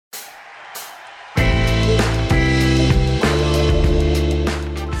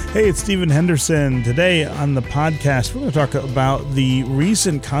Hey, it's Stephen Henderson. Today on the podcast, we're going to talk about the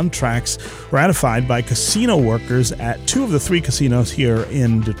recent contracts ratified by casino workers at two of the three casinos here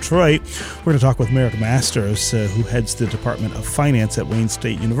in Detroit. We're going to talk with Marick Masters, who heads the Department of Finance at Wayne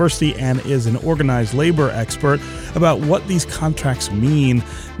State University and is an organized labor expert, about what these contracts mean,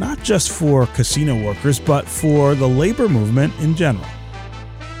 not just for casino workers, but for the labor movement in general.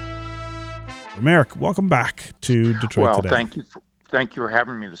 Marick, welcome back to Detroit today. Well, thank you for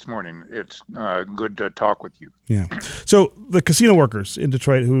having me this morning. It's good to talk with you. Yeah. So the casino workers in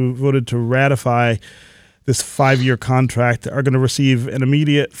Detroit who voted to ratify this 5-year contract are going to receive an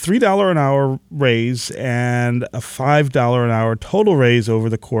immediate $3 an hour raise and a $5 an hour total raise over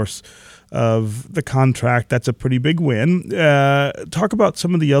the course of the contract. That's a pretty big win. Talk about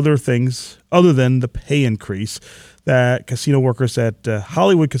some of the other things other than the pay increase that casino workers at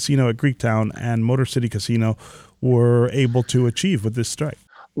Hollywood Casino at Greektown and MotorCity Casino were able to achieve with this strike.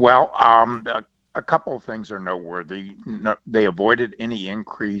 Well, a couple of things are noteworthy. They avoided any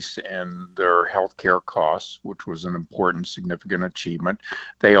increase in their health care costs, which was an important, significant achievement.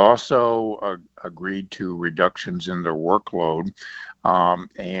 They also agreed to reductions in their workload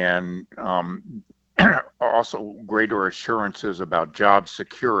and also greater assurances about job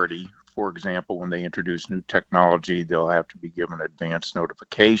security. For example, when they introduce new technology, they'll have to be given advance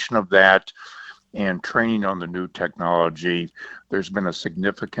notification of that and training on the new technology. There's been a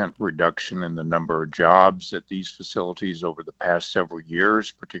significant reduction in the number of jobs at these facilities over the past several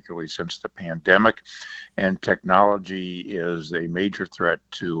years, particularly since the pandemic. And technology is a major threat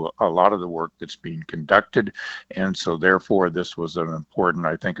to a lot of the work that's being conducted. And so therefore, this was an important,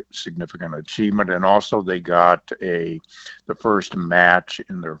 I think, significant achievement. And also they got the first match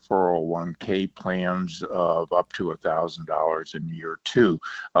in their 401k plans of up to $1,000 in year 2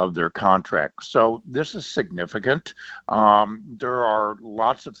 of their contract. So this is significant. There are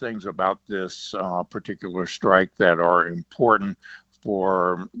lots of things about this particular strike that are important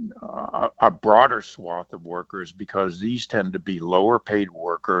for a broader swath of workers, because these tend to be lower paid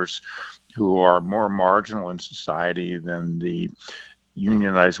workers who are more marginal in society than the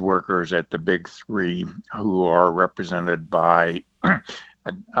unionized workers at the big three, who are represented by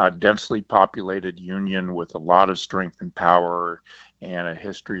a densely populated union with a lot of strength and power and a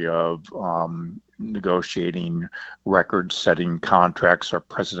history of negotiating record-setting contracts or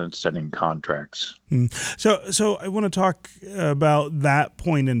precedent-setting contracts. So I want to talk about that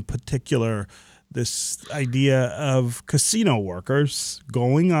point in particular, this idea of casino workers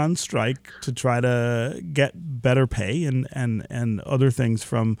going on strike to try to get better pay and other things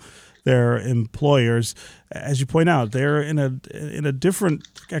from their employers. As you point out, they're in a different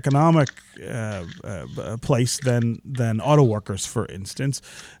economic place than auto workers, for instance.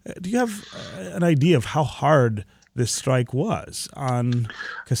 Do you have an idea of how hard this strike was on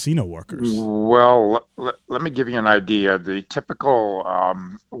casino workers? Well, let me give you an idea. The typical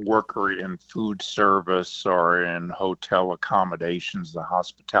worker in food service or in hotel accommodations, the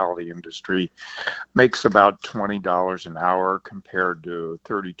hospitality industry, makes about $20 an hour compared to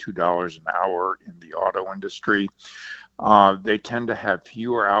 $32 an hour in the auto industry. They tend to have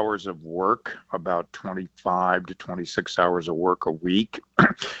fewer hours of work, about 25 to 26 hours of work a week,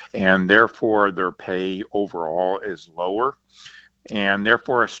 and therefore their pay overall is lower. And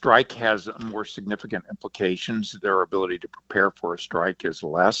therefore a strike has more significant implications. Their ability to prepare for a strike is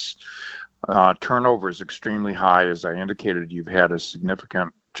less. Turnover is extremely high. As I indicated, you've had a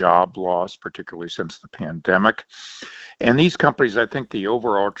significant job loss, particularly since the pandemic. And these companies, I think the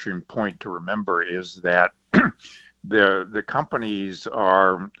overarching point to remember is that the companies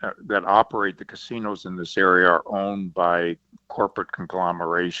that operate the casinos in this area are owned by corporate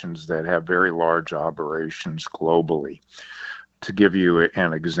conglomerations that have very large operations globally. To give you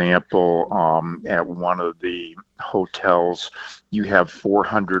an example, at one of the hotels, you have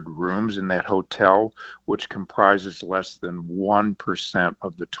 400 rooms in that hotel, which comprises less than 1%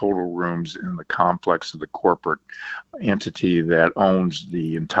 of the total rooms in the complex of the corporate entity that owns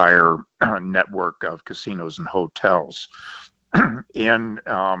the entire network of casinos and hotels. In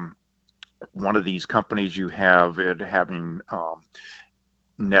one of these companies, you have it having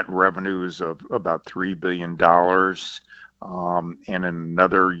net revenues of about $3 billion. And in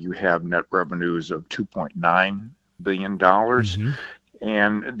another, you have net revenues of $2.9 billion. Mm-hmm.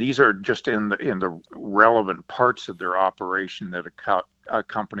 And these are just in the relevant parts of their operation that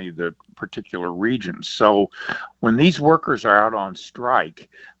accompany the particular region. So when these workers are out on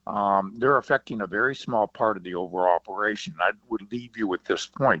strike, they're affecting a very small part of the overall operation. I would leave you with this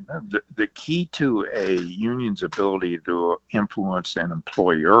point. The key to a union's ability to influence an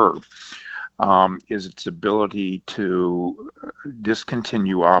employer is its ability to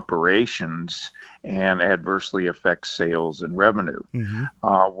discontinue operations and adversely affect sales and revenue.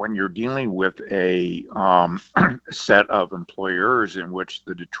 Mm-hmm. When you're dealing with a set of employers in which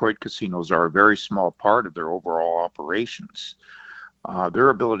the Detroit casinos are a very small part of their overall operations, their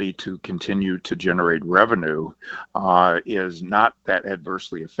ability to continue to generate revenue is not that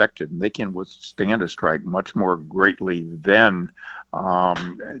adversely affected, and they can withstand a strike much more greatly than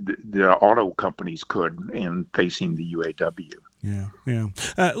the auto companies could in facing the UAW. Yeah, yeah.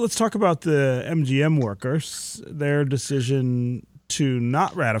 Let's talk about the MGM workers, their decision to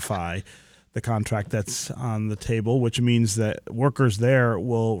not ratify the contract that's on the table, which means that workers there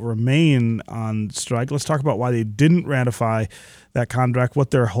will remain on strike. Let's talk about why they didn't ratify that contract,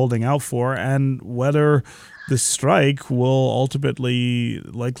 what they're holding out for, and whether the strike will ultimately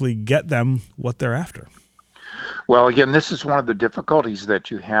likely get them what they're after. Well, again, this is one of the difficulties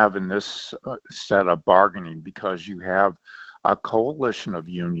that you have in this set of bargaining, because you have a coalition of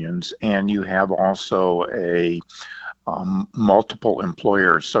unions and you have also a multiple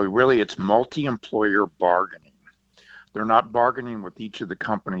employers. So really it's multi-employer bargaining. They're not bargaining with each of the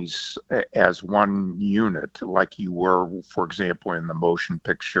companies as one unit like you were, for example, in the motion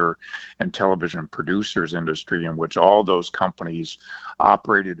picture and television producers industry, in which all those companies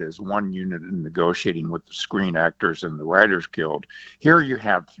operated as one unit in negotiating with the Screen Actors and the Writers Guild. Here you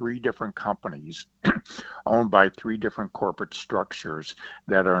have three different companies owned by three different corporate structures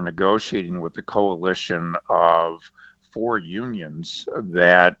that are negotiating with the coalition of four unions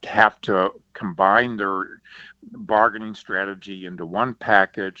that have to combine their bargaining strategy into one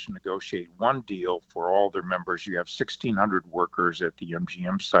package, negotiate one deal for all their members. You have 1,600 workers at the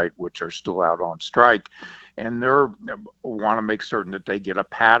MGM site, which are still out on strike, and they want to make certain that they get a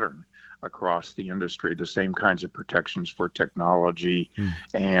pattern across the industry, the same kinds of protections for technology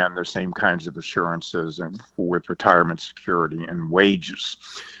and the same kinds of assurances and with retirement security and wages.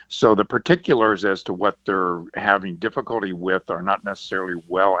 So the particulars as to what they're having difficulty with are not necessarily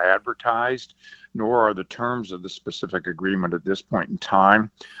well advertised, nor are the terms of the specific agreement at this point in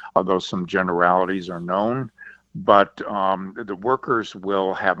time, although some generalities are known. But the workers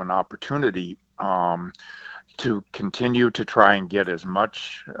will have an opportunity to continue to try and get as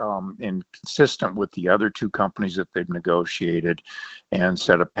much consistent with the other two companies that they've negotiated and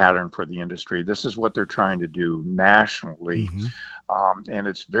set a pattern for the industry. This is what they're trying to do nationally. And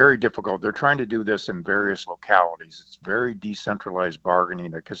it's very difficult. They're trying to do this in various localities. It's very decentralized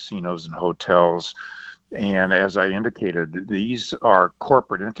bargaining at casinos and hotels. And as I indicated, these are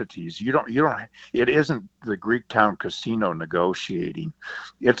corporate entities. It isn't the Greektown casino negotiating.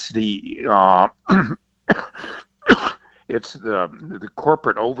 It's the it's the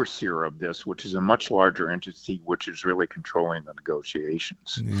corporate overseer of this, which is a much larger entity, which is really controlling the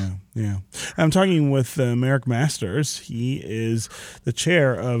negotiations. Yeah. I'm talking with Marick Masters. He is the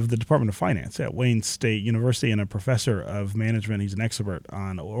chair of the Department of Finance at Wayne State University and a professor of management. He's an expert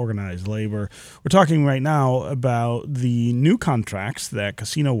on organized labor. We're talking right now about the new contracts that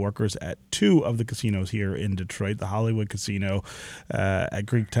casino workers at two of the casinos here in Detroit, the Hollywood Casino at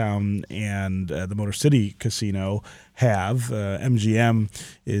Greektown and the MotorCity Casino, have. MGM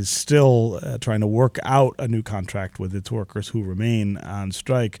is still trying to work out a new contract with its workers who remain on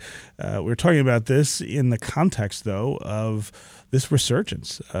strike. We're talking about this in the context, though, of this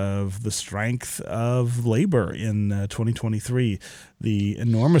resurgence of the strength of labor in 2023, the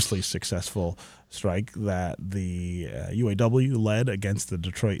enormously successful strike that the UAW led against the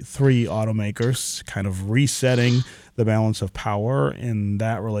Detroit 3 automakers, kind of resetting the balance of power in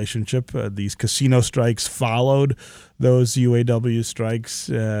that relationship. These casino strikes followed those UAW strikes.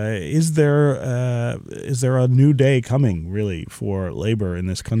 Is there a new day coming, really, for labor in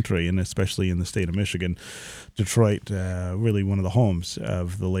this country, and especially in the state of Michigan? Detroit, really one of the homes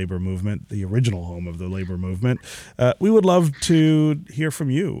of the labor movement, the original home of the labor movement. We would love to hear from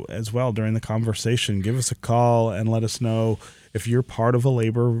you as well during the conversation. Give us a call and let us know if you're part of a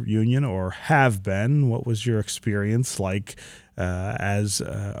labor union or have been. What was your experience like as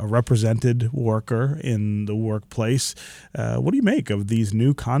a represented worker in the workplace? What do you make of these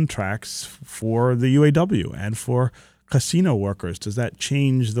new contracts for the UAW and for casino workers? Does that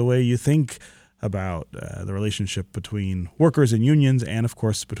change the way you think about the relationship between workers and unions, and of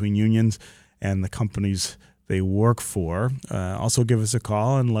course between unions and the companies they work for? Also give us a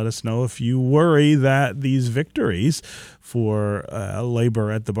call and let us know if you worry that these victories for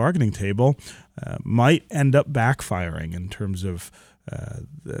labor at the bargaining table might end up backfiring in terms of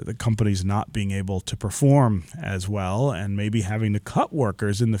the companies not being able to perform as well and maybe having to cut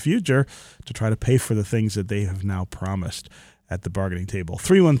workers in the future to try to pay for the things that they have now promised at the bargaining table.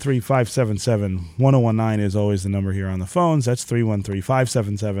 313-577-1019 is always the number here on the phones. That's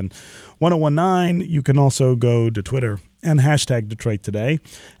 313-577-1019. You can also go to Twitter and hashtag Detroit Today,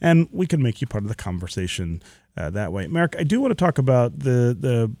 and we can make you part of the conversation that way. Marick, I do want to talk about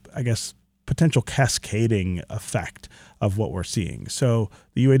the I guess, potential cascading effect of what we're seeing. So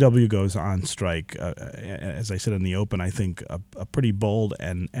the UAW goes on strike. As I said in the open, I think a pretty bold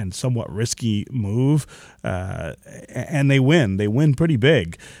and somewhat risky move, and they win. They win pretty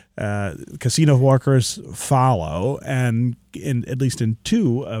big. Casino workers follow, and at least in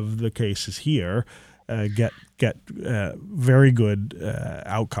two of the cases here, get very good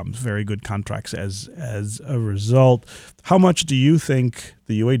outcomes, very good contracts as a result. How much do you think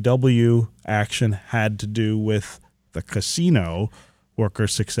the UAW action had to do with the casino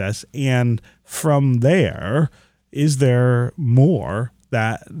workers' success? And from there, is there more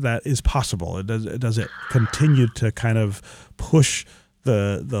that is possible? Does it continue to kind of push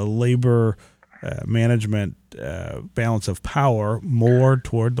the labor management balance of power more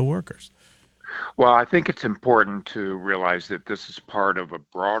toward the workers? Well, I think it's important to realize that this is part of a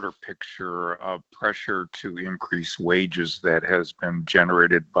broader picture of pressure to increase wages that has been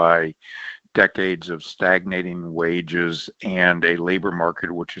generated by decades of stagnating wages and a labor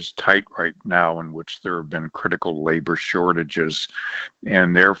market which is tight right now, in which there have been critical labor shortages.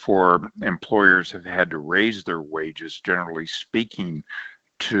 And therefore, employers have had to raise their wages, generally speaking,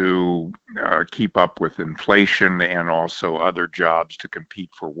 to keep up with inflation and also other jobs to compete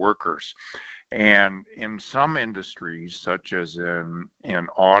for workers. And in some industries, such as in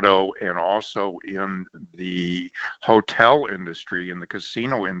auto and also in the hotel industry, in the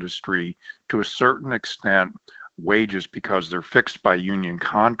casino industry, to a certain extent, wages, because they're fixed by union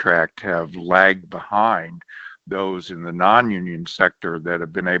contract, have lagged behind those in the non-union sector that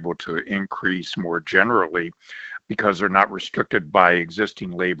have been able to increase more generally, because they're not restricted by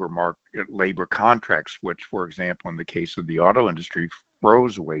existing labor contracts, which, for example, in the case of the auto industry,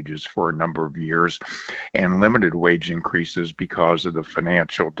 froze wages for a number of years and limited wage increases because of the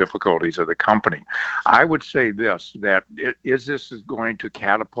financial difficulties of the company. I would say this, that this is going to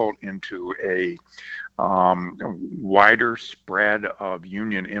catapult into a wider spread of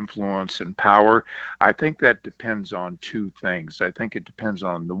union influence and power. I think that depends on two things. I think it depends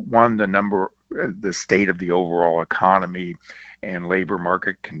on the state of the overall economy and labor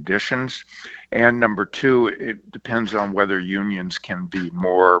market conditions. And number two, it depends on whether unions can be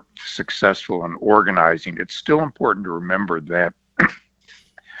more successful in organizing. It's still important to remember that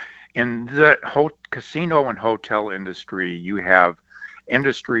in the casino and hotel industry, you have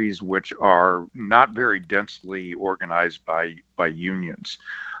industries which are not very densely organized by unions,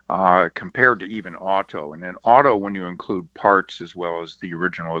 compared to even auto. And in auto, when you include parts as well as the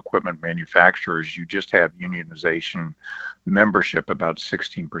original equipment manufacturers, you just have unionization membership, about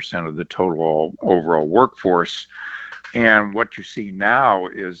 16% of the total overall workforce. And what you see now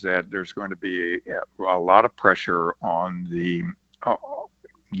is that there's going to be a lot of pressure on the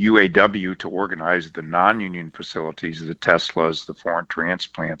UAW to organize the non-union facilities, the Teslas, the foreign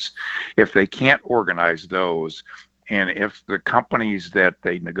transplants. If they can't organize those, and if the companies that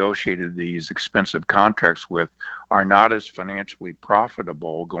they negotiated these expensive contracts with are not as financially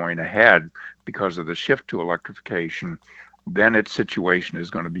profitable going ahead because of the shift to electrification, then its situation is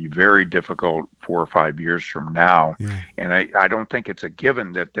going to be very difficult 4 or 5 years from now. Yeah. And I don't think it's a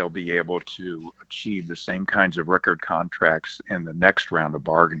given that they'll be able to achieve the same kinds of record contracts in the next round of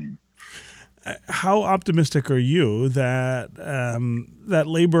bargaining. How optimistic are you that that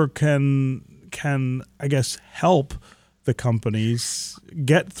labor can I guess help the companies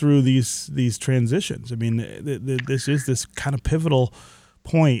get through these transitions? I mean, this is this kind of pivotal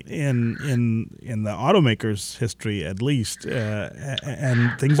point in the automakers' history, at least,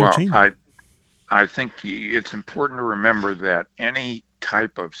 and things are changing. I think it's important to remember that any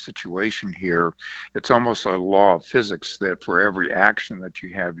type of situation here, it's almost a law of physics that for every action that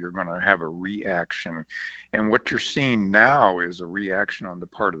you have, you're going to have a reaction. And what you're seeing now is a reaction on the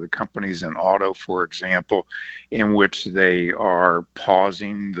part of the companies in auto, for example, in which they are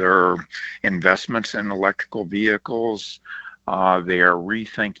pausing their investments in electrical vehicles. They are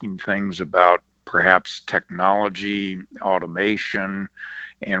rethinking things about perhaps technology, automation,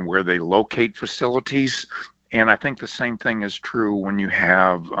 and where they locate facilities. And I think the same thing is true when you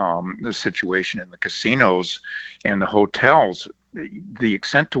have the situation in the casinos and the hotels. the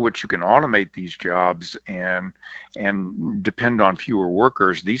extent to which you can automate these jobs and depend on fewer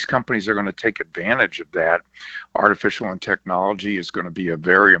workers, these companies are going to take advantage of that. Artificial technology is going to be a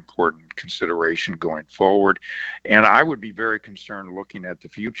very important consideration going forward. And I would be very concerned looking at the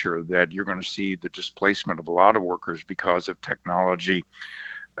future that you're going to see the displacement of a lot of workers because of technology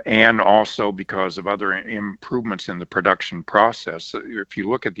and also because of other improvements in the production process. If you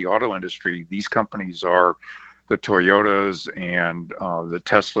look at the auto industry, these companies are, the Toyotas and the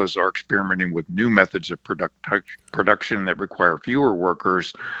Teslas are experimenting with new methods of production that require fewer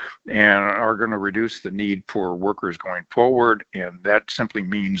workers and are going to reduce the need for workers going forward. And that simply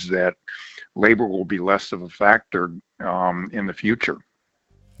means that labor will be less of a factor in the future.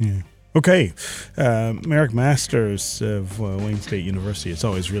 Yeah. Okay, Marick Masters of Wayne State University. It's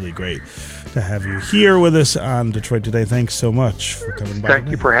always really great to have you here with us on Detroit Today. Thanks so much for coming by. Thank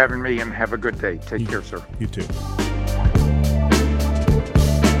you for having me, and have a good day. Take care, sir. You too.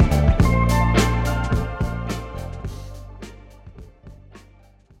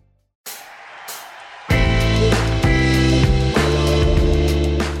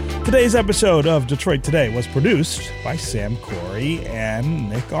 Today's episode of Detroit Today was produced by Sam Corey and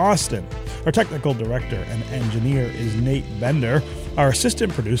Nick Austin. Our technical director and engineer is Nate Bender. Our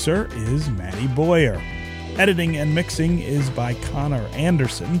assistant producer is Maddie Boyer. Editing and mixing is by Connor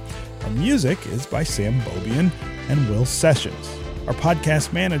Anderson. Our music is by Sam Bobian and Will Sessions. Our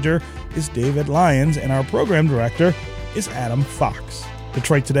podcast manager is David Lyons, and our program director is Adam Fox.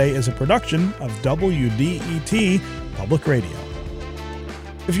 Detroit Today is a production of WDET Public Radio.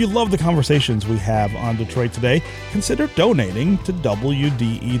 If you love the conversations we have on Detroit Today, consider donating to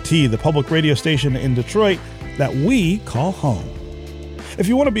WDET, the public radio station in Detroit that we call home. If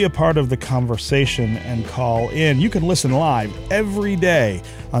you want to be a part of the conversation and call in, you can listen live every day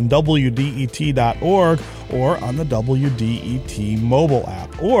on WDET.org or on the WDET mobile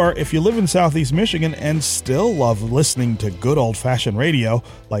app. Or if you live in Southeast Michigan and still love listening to good old-fashioned radio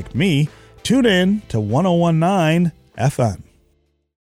like me, tune in to 101.9 FM.